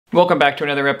Welcome back to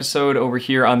another episode over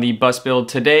here on the bus build.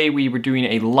 Today we were doing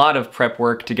a lot of prep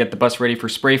work to get the bus ready for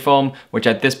spray foam, which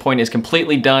at this point is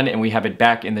completely done and we have it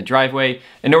back in the driveway.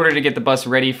 In order to get the bus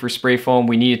ready for spray foam,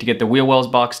 we needed to get the wheel wells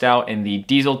boxed out and the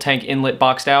diesel tank inlet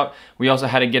boxed out. We also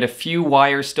had to get a few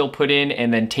wires still put in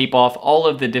and then tape off all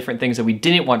of the different things that we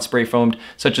didn't want spray foamed,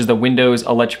 such as the windows,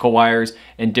 electrical wires,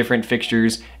 and different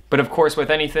fixtures. But of course, with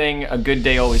anything, a good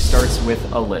day always starts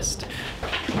with a list.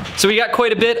 So we got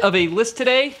quite a bit of a list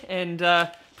today, and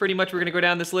pretty much we're gonna go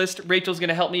down this list. Rachel's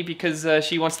gonna help me because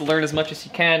she wants to learn as much as she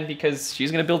can because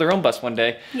she's gonna build her own bus one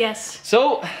day. Yes.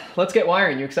 So let's get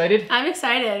wiring. You excited? I'm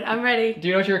excited. I'm ready. Do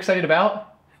you know what you're excited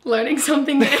about? Learning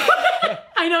something new.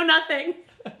 I know nothing.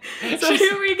 So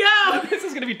here we go. This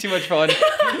is gonna be too much fun.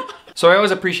 So I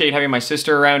always appreciate having my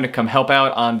sister around to come help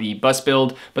out on the bus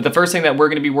build, but the first thing that we're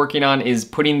gonna be working on is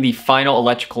putting the final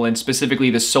electrical in, specifically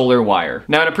the solar wire.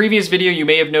 Now in a previous video, you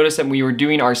may have noticed that when we were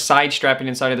doing our side strapping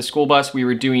inside of the school bus, we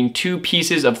were doing 2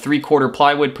 pieces of 3/4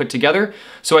 plywood put together.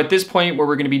 So at this point, what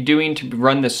we're gonna be doing to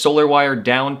run the solar wire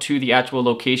down to the actual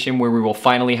location where we will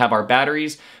finally have our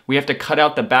batteries, we have to cut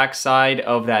out the back side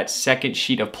of that second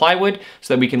sheet of plywood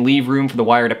so that we can leave room for the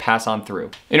wire to pass on through.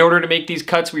 In order to make these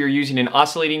cuts, we are using an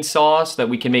oscillating saw so that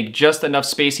we can make just enough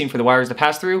spacing for the wires to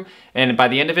pass through. And by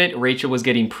the end of it, Rachel was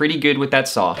getting pretty good with that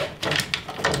saw.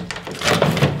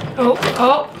 Oh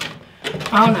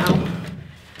no.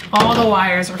 All the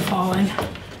wires are falling.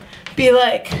 Be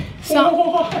like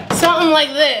something like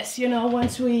this, you know,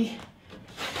 once we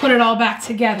put it all back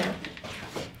together.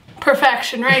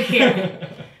 Perfection right here.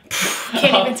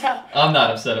 Can't even tell. I'm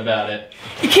not upset about it.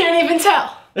 You can't even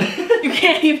tell. You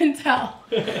can't even tell.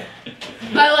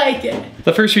 I like it.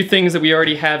 The first few things that we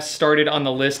already have started on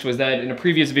the list was that in a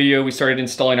previous video, we started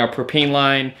installing our propane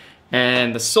line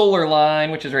and the solar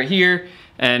line, which is right here.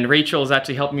 And Rachel is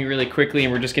actually helping me really quickly,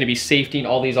 and we're just gonna be safetying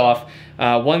all these off.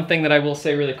 One thing that I will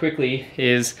say really quickly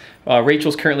is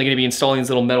Rachel's currently gonna be installing these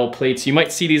little metal plates. You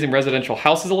might see these in residential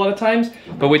houses a lot of times,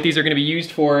 but what these are gonna be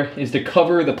used for is to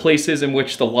cover the places in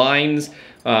which the lines,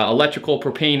 electrical,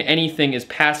 propane, anything is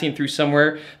passing through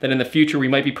somewhere that in the future we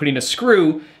might be putting a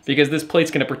screw, because this plate's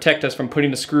gonna protect us from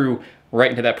putting a screw right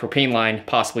into that propane line,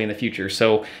 possibly in the future.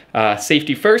 So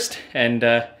safety first,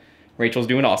 and Rachel's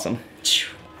doing awesome.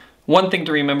 One thing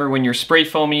to remember when you're spray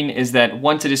foaming is that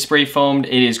once it is spray foamed,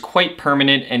 it is quite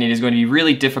permanent and it is going to be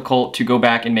really difficult to go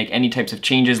back and make any types of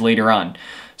changes later on.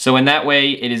 So in that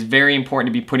way, it is very important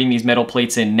to be putting these metal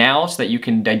plates in now so that you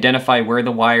can identify where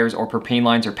the wires or propane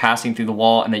lines are passing through the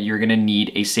wall and that you're gonna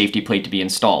need a safety plate to be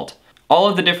installed. All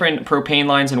of the different propane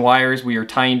lines and wires we are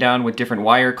tying down with different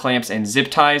wire clamps and zip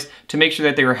ties to make sure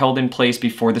that they are held in place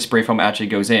before the spray foam actually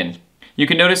goes in. You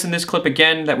can notice in this clip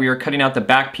again that we are cutting out the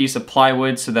back piece of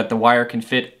plywood so that the wire can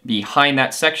fit behind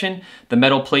that section. The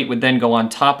metal plate would then go on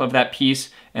top of that piece,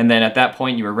 and then at that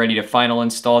point you are ready to final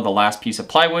install the last piece of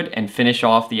plywood and finish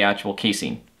off the actual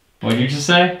casing. What did you just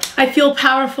say? I feel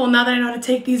powerful now that I know how to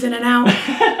take these in and out.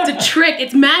 It's a trick,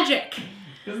 it's magic.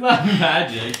 It's not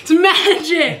magic. It's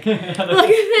magic. Look at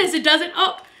this, it does it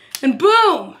up and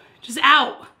boom, just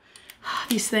out.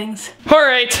 These things. All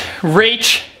right,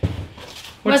 Rach.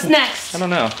 What's next? I don't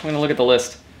know. I'm gonna look at the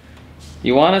list.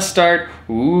 You wanna start,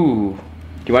 ooh.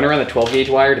 Do you wanna run the 12 gauge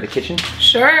wire to the kitchen?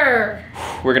 Sure.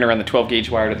 We're gonna run the 12 gauge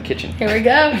wire to the kitchen. Here we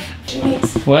go.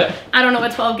 What? I don't know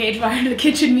what 12 gauge wire to the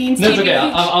kitchen means. No, it's okay,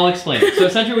 I'll explain. So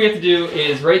essentially what we have to do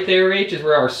is right there, Rach, is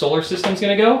where our solar system's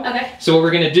gonna go. Okay. So what we're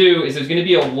gonna do is there's gonna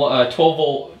be a 12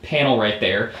 volt panel right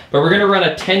there, but we're gonna run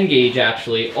a 10 gauge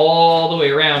actually all the way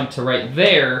around to right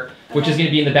there, which is gonna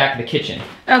be in the back of the kitchen.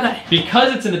 Okay.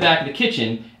 Because it's in the back of the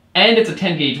kitchen and it's a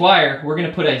 10 gauge wire, we're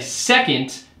gonna put a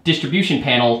second distribution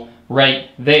panel right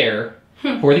there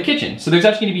for the kitchen. So there's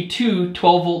actually gonna be 2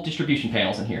 12 volt distribution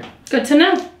panels in here. Good to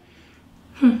know.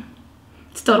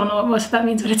 Still don't know what most of that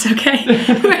means, but it's okay.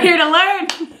 We're here to learn.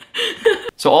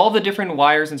 So all the different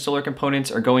wires and solar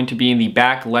components are going to be in the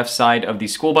back left side of the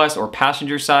school bus or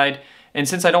passenger side. And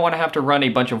since I don't want to have to run a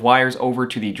bunch of wires over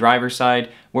to the driver's side,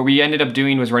 what we ended up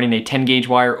doing was running a 10 gauge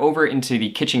wire over into the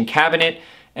kitchen cabinet.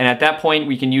 And at that point,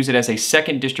 we can use it as a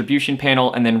second distribution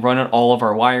panel and then run all of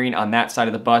our wiring on that side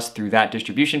of the bus through that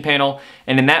distribution panel.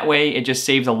 And in that way, it just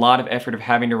saves a lot of effort of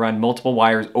having to run multiple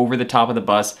wires over the top of the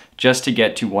bus just to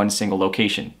get to one single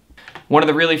location. One of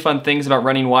the really fun things about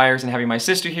running wires and having my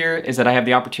sister here is that I have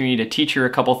the opportunity to teach her a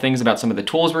couple things about some of the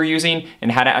tools we're using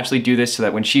and how to actually do this so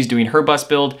that when she's doing her bus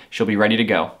build, she'll be ready to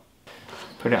go.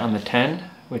 Put it on the 10,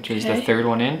 which is the third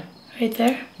one in. Right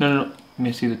there? No. Let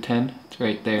me see the 10. It's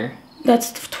right there.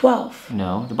 That's 12.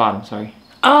 No, the bottom, sorry.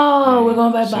 Oh, we're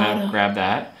going by so bottom. Now grab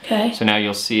that. Okay. So now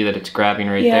you'll see that it's grabbing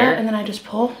right there. Yeah, and then I just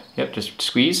pull. Yep, just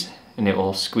squeeze, and it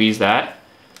will squeeze that.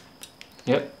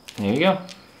 Yep, there you go.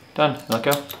 Done, let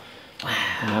go. Wow.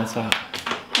 And now it's out.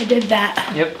 I did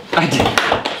that. Yep, I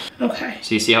did. Okay.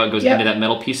 So you see how it goes into that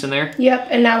metal piece in there? Yep,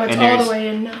 and now it's all the way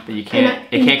in now. But you can't,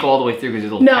 it can't go all the way through because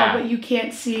there's a little No, but you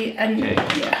can't see, and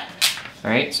yeah. All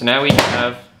right, so now we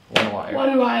have one wire.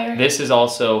 One wire. This is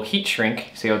also heat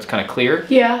shrink. See how it's kind of clear?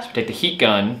 Yeah. So take the heat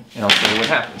gun and I'll show you what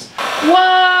happens.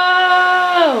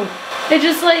 Whoa! It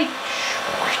just like,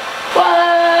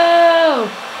 whoa!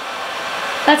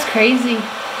 That's crazy.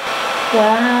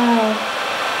 Wow.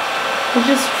 It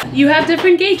just, you have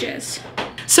different gauges.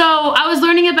 So I was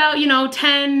learning about, you know,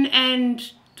 10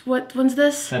 and what's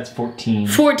this? That's 14.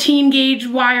 14 gauge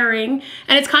wiring.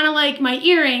 And it's kind of like my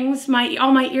earrings.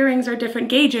 All my earrings are different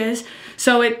gauges.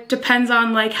 So it depends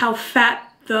on like how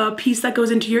fat the piece that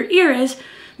goes into your ear is,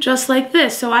 just like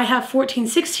this. So I have 14,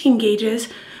 16 gauges,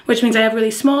 which means I have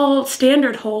really small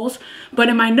standard holes. But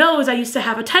in my nose, I used to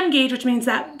have a 10 gauge, which means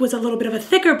that was a little bit of a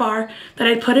thicker bar that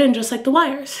I'd put in just like the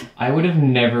wires. I would have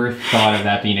never thought of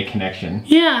that being a connection.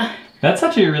 Yeah. That's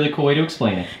actually a really cool way to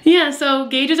explain it. Yeah, so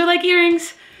gauges are like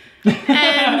earrings.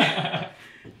 And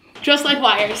just like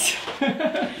wires.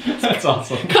 That's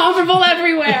awesome. Comparable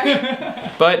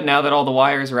everywhere. But now that all the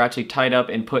wires are actually tied up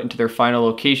and put into their final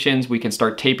locations, we can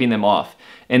start taping them off.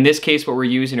 In this case, what we're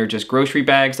using are just grocery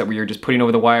bags that we are just putting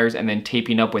over the wires and then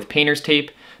taping up with painter's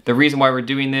tape. The reason why we're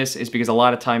doing this is because a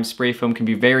lot of times spray foam can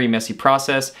be a very messy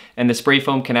process, and the spray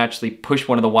foam can actually push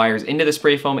one of the wires into the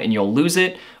spray foam and you'll lose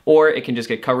it, or it can just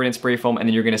get covered in spray foam and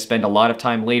then you're gonna spend a lot of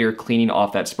time later cleaning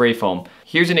off that spray foam.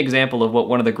 Here's an example of what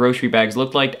one of the grocery bags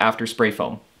looked like after spray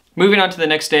foam. Moving on to the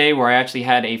next day, where I actually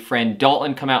had a friend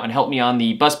Dalton come out and help me on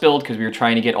the bus build because we were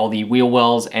trying to get all the wheel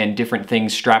wells and different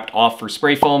things strapped off for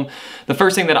spray foam. The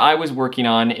first thing that I was working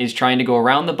on is trying to go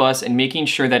around the bus and making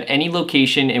sure that any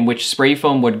location in which spray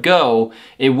foam would go,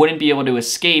 it wouldn't be able to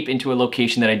escape into a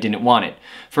location that I didn't want it.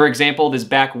 For example, this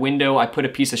back window, I put a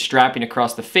piece of strapping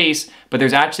across the face, but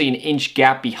there's actually an inch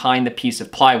gap behind the piece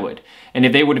of plywood. And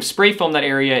if they would have spray foamed that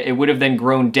area, it would have then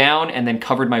grown down and then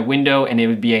covered my window, and it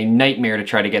would be a nightmare to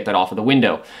try to get that off of the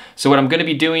window. So what I'm gonna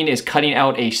be doing is cutting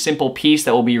out a simple piece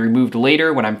that will be removed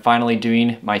later when I'm finally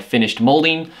doing my finished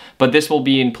molding, but this will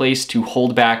be in place to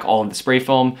hold back all of the spray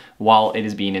foam while it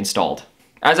is being installed.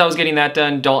 As I was getting that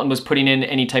done, Dalton was putting in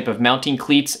any type of mounting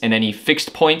cleats and any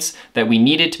fixed points that we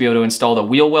needed to be able to install the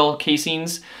wheel well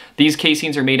casings. These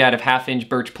casings are made out of 1/2-inch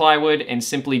birch plywood and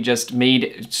simply just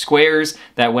made squares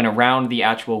that went around the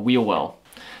actual wheel well.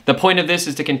 The point of this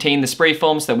is to contain the spray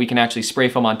foam so that we can actually spray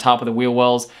foam on top of the wheel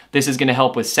wells. This is gonna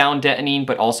help with sound deadening,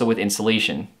 but also with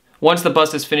insulation. Once the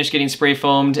bus is finished getting spray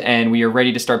foamed and we are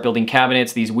ready to start building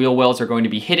cabinets, these wheel wells are going to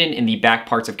be hidden in the back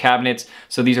parts of cabinets,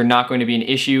 so these are not going to be an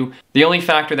issue. The only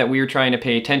factor that we were trying to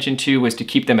pay attention to was to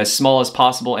keep them as small as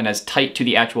possible and as tight to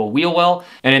the actual wheel well.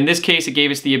 And in this case, it gave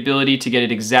us the ability to get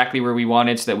it exactly where we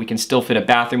wanted so that we can still fit a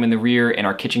bathroom in the rear and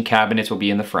our kitchen cabinets will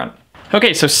be in the front.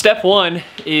 Okay, so step one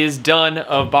is done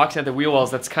of boxing out the wheel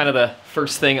wells. That's kind of the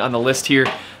first thing on the list here.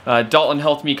 Dalton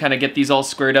helped me kind of get these all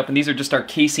squared up, and these are just our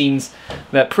casings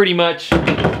that pretty much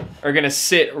are gonna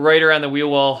sit right around the wheel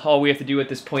well. All we have to do at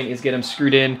this point is get them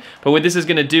screwed in. But what this is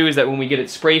gonna do is that when we get it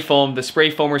spray foamed, the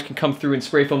spray foamers can come through and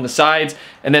spray foam the sides,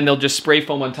 and then they'll just spray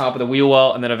foam on top of the wheel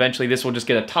well, and then eventually this will just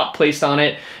get a top placed on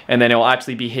it, and then it will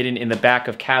actually be hidden in the back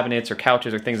of cabinets or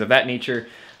couches or things of that nature.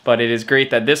 But it is great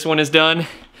that this one is done.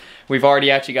 We've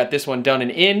already actually got this one done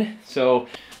and in, so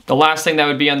the last thing that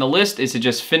would be on the list is to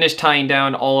just finish tying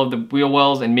down all of the wheel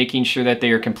wells and making sure that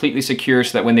they are completely secure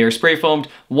so that when they are spray foamed,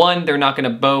 one, they're not gonna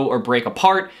bow or break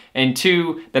apart, and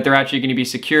two, that they're actually gonna be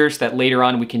secure so that later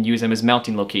on we can use them as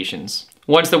mounting locations.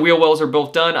 Once the wheel wells are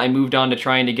both done, I moved on to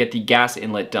trying to get the gas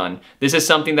inlet done. This is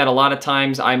something that a lot of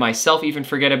times I myself even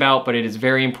forget about, but it is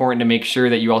very important to make sure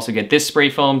that you also get this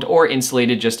spray foamed or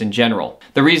insulated just in general.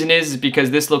 The reason is because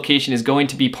this location is going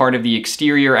to be part of the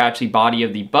exterior actually body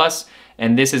of the bus,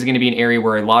 and this is going to be an area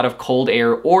where a lot of cold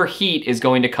air or heat is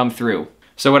going to come through.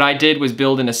 So what I did was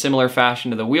build in a similar fashion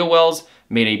to the wheel wells,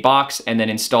 made a box, and then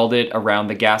installed it around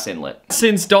the gas inlet.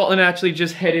 Since Dalton actually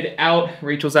just headed out,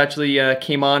 Rachel's actually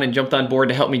came on and jumped on board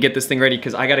to help me get this thing ready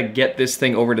because I gotta get this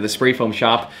thing over to the spray foam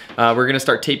shop. We're gonna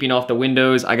start taping off the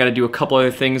windows. I gotta do a couple other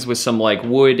things with some like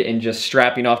wood and just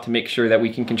strapping off to make sure that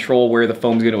we can control where the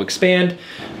foam's gonna expand.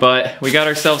 But we got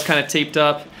ourselves kind of taped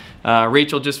up.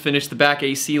 Rachel just finished the back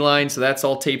AC line, so that's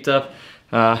all taped up.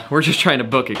 We're just trying to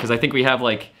book it because I think we have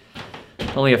like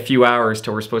only a few hours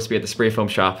till we're supposed to be at the spray foam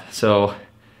shop. So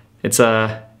it's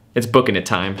booking it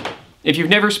time. If you've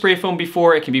never spray foamed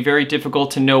before, it can be very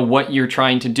difficult to know what you're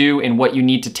trying to do and what you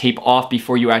need to tape off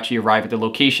before you actually arrive at the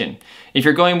location. If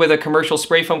you're going with a commercial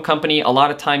spray foam company, a lot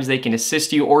of times they can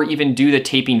assist you or even do the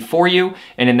taping for you.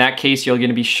 And in that case, you're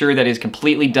gonna be sure that it's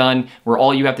completely done, where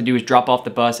all you have to do is drop off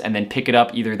the bus and then pick it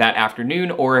up either that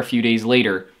afternoon or a few days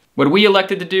later. What we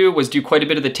elected to do was do quite a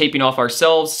bit of the taping off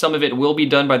ourselves. Some of it will be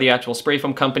done by the actual spray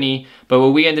foam company, but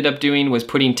what we ended up doing was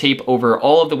putting tape over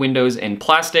all of the windows in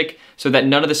plastic so that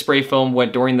none of the spray foam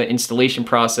went during the installation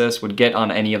process would get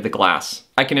on any of the glass.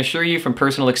 I can assure you from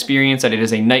personal experience that it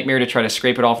is a nightmare to try to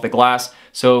scrape it off the glass,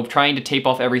 so trying to tape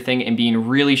off everything and being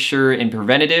really sure and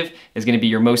preventative is gonna be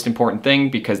your most important thing,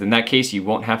 because in that case you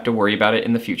won't have to worry about it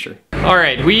in the future. All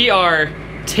right, we are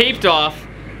taped off,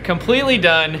 completely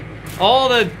done. All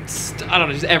the, I don't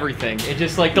know, just everything. It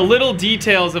just like the little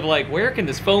details of like, where can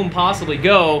this foam possibly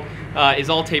go is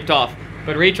all taped off.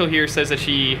 But Rachel here says that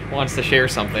she wants to share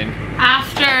something.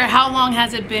 After, how long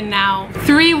has it been now?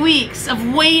 3 weeks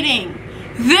of waiting.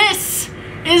 This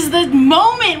is the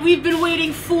moment we've been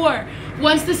waiting for.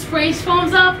 Once the spray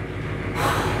foam's up,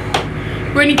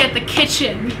 we're gonna get the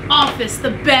kitchen, the office, the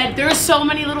bed. There are so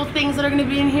many little things that are gonna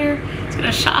be in here. It's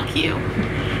gonna shock you.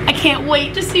 I can't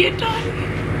wait to see it done.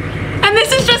 And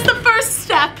this is just the first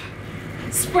step.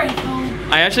 Spray foam.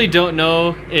 I actually don't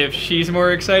know if she's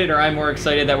more excited or I'm more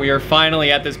excited that we are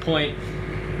finally at this point.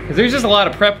 Because there's just a lot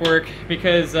of prep work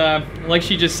because like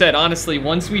she just said, honestly,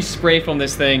 once we spray foam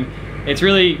this thing, it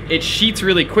sheets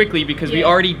really quickly because we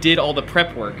already did all the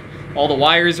prep work. All the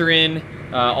wires are in,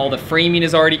 all the framing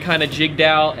is already kind of jigged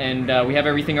out, and we have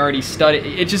everything already studded.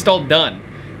 It's just all done.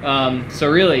 So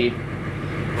really,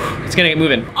 it's gonna get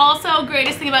moving. Also,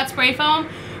 greatest thing about spray foam,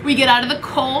 we get out of the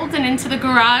cold and into the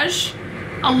garage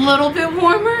a little bit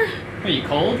warmer. Are you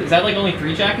cold? Is that like only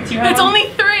 3 jackets you have? It's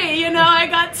only 3, you know, I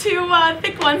got 2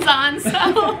 thick ones on,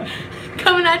 so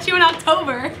coming at you in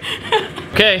October.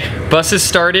 Okay, bus is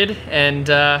started and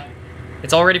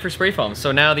it's all ready for spray foam.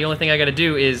 So now the only thing I gotta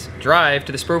do is drive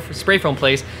to the spray foam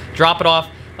place, drop it off.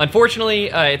 Unfortunately,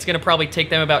 it's gonna probably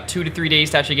take them about 2 to 3 days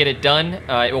to actually get it done.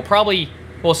 It will probably,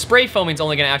 well, spray foaming is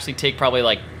only gonna actually take probably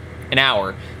like an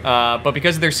hour, but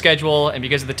because of their schedule and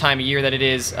because of the time of year that it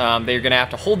is, they're gonna have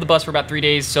to hold the bus for about 3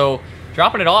 days. So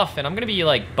dropping it off, and I'm gonna be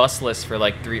like busless for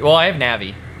like 3, well, I have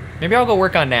Navi. Maybe I'll go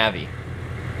work on Navi.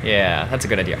 Yeah, that's a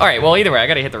good idea. All right, well, either way, I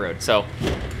gotta hit the road, so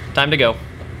time to go.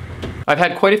 I've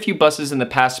had quite a few buses in the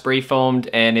past spray foamed,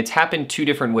 and it's happened 2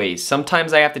 different ways.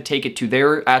 Sometimes I have to take it to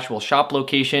their actual shop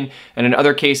location, and in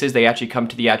other cases, they actually come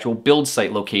to the actual build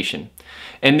site location.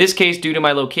 In this case, due to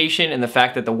my location and the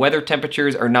fact that the weather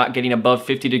temperatures are not getting above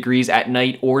 50 degrees at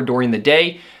night or during the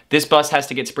day, this bus has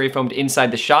to get spray foamed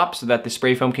inside the shop so that the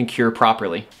spray foam can cure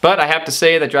properly. But I have to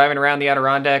say that driving around the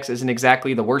Adirondacks isn't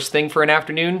exactly the worst thing for an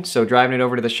afternoon, so driving it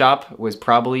over to the shop was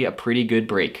probably a pretty good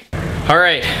break. All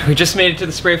right, we just made it to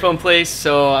the spray foam place,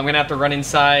 so I'm gonna have to run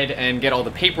inside and get all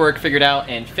the paperwork figured out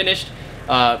and finished.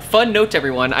 Fun note to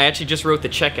everyone, I actually just wrote the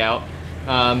checkout.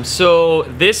 So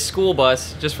this school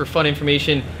bus, just for fun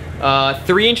information,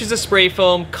 3 inches of spray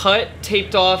foam, cut,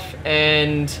 taped off,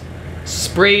 and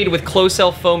sprayed with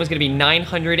close-cell foam is gonna be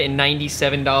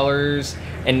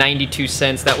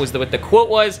 $997.92. That was what the quote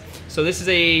was. So this is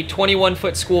a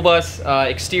 21-foot school bus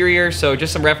exterior, so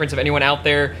just some reference if anyone out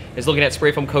there is looking at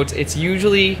spray foam coats, it's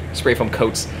usually, spray foam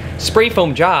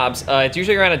jobs, it's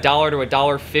usually around $1 to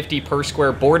 $1.50 per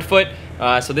square board foot.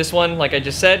 So this one, like I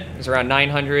just said, is around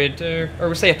 $900, or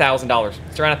we'll say $1,000.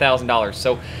 It's around $1,000.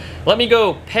 So let me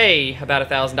go pay about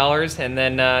 $1,000 and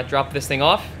then drop this thing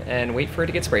off and wait for it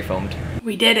to get spray foamed.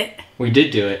 We did it. We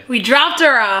did do it. We dropped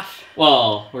her off.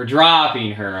 Well, we're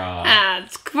dropping her off.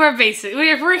 We're basic.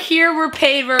 If we're here, we're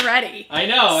paid, we're ready. I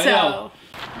know, I know.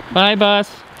 Bye, bus.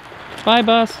 Bye,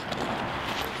 bus.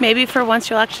 Maybe for once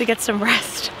you'll actually get some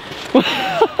rest.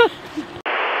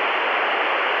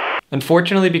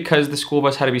 Unfortunately, because the school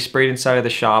bus had to be sprayed inside of the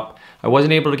shop, I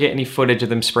wasn't able to get any footage of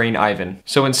them spraying Ivan.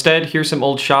 So instead, here's some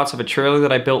old shots of a trailer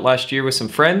that I built last year with some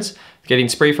friends, getting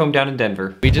spray foam down in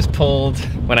Denver. We just pulled,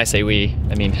 when I say we,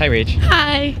 I mean, hi Rach.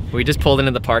 Hi. We just pulled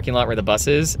into the parking lot where the bus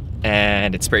is,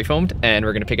 and it's spray foamed, and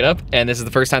we're gonna pick it up, and this is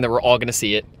the first time that we're all gonna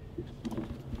see it.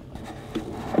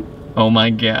 Oh my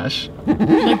gosh.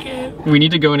 Okay. We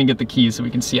need to go in and get the keys so we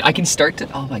can see it. I can start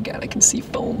to, oh my God, I can see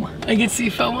foam. I can see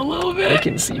foam a little bit. I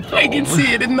can see foam. I can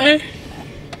see it in there.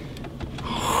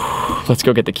 Let's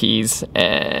go get the keys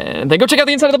and then go check out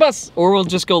the inside of the bus, or we'll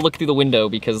just go look through the window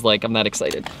because like I'm not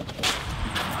excited.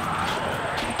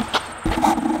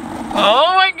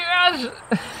 Oh my gosh!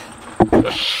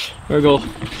 We'll go.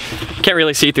 Can't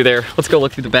really see through there. Let's go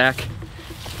look through the back.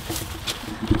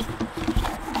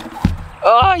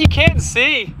 Oh, you can't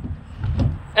see.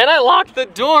 And I locked the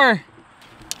door.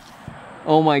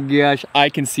 Oh my gosh, I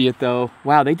can see it though.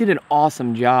 Wow, they did an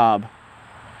awesome job.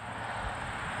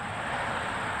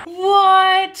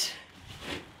 What?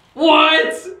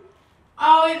 What?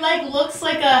 Oh, it like looks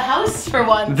like a house for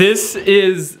once. This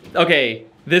is, okay,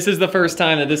 this is the first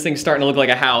time that this thing's starting to look like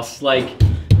a house. Like,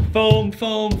 foam,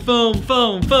 foam, foam,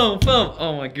 foam, foam, foam.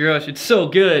 Oh my gosh, it's so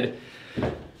good.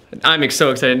 I'm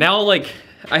so excited. Now, like,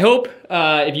 I hope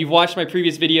if you've watched my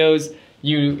previous videos,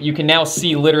 you can now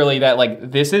see literally that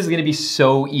like this is gonna be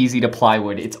so easy to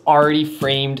plywood. It's already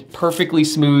framed perfectly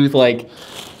smooth, like,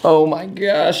 oh my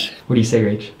gosh. What do you say,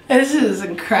 Rach? This is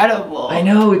incredible. I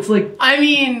know, it's like, I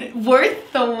mean,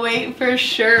 worth the wait for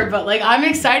sure, but like I'm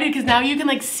excited because now you can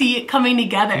like see it coming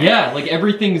together. yeah, like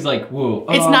everything's like, whoa.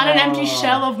 It's not an empty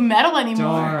shell of metal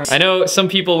anymore. Darn. I know some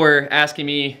people were asking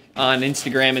me on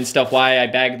Instagram and stuff why I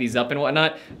bagged these up and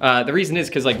whatnot. The reason is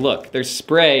because like, look, there's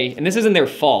spray, and this isn't their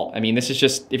fault. I mean, this is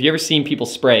just, if you ever seen people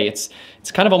spray, it's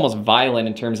kind of almost violent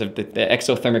in terms of the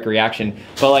exothermic reaction,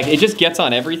 but like it just gets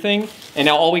on everything, and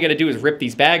now all we gotta do is rip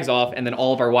these bags off, and then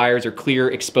all of our wires are clear,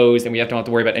 exposed, and we don't have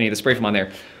to worry about any of the spray foam on there.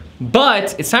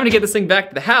 But it's time to get this thing back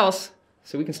to the house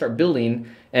so we can start building,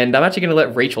 and I'm actually gonna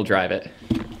let Rachel drive it.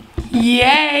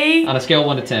 Yay! On a scale of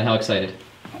 1 to 10, how excited?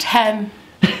 10.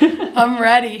 I'm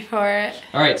ready for it.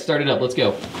 All right, start it up, let's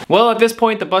go. Well, at this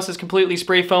point, the bus is completely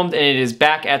spray foamed and it is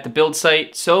back at the build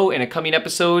site. So in the coming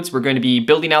episodes, we're going to be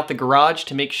building out the garage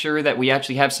to make sure that we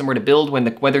actually have somewhere to build when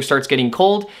the weather starts getting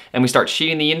cold, and we start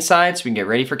sheeting the inside so we can get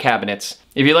ready for cabinets.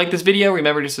 If you like this video,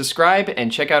 remember to subscribe and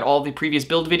check out all the previous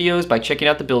build videos by checking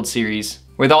out the build series.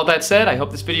 With all that said, I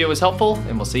hope this video was helpful,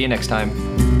 and we'll see you next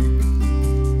time.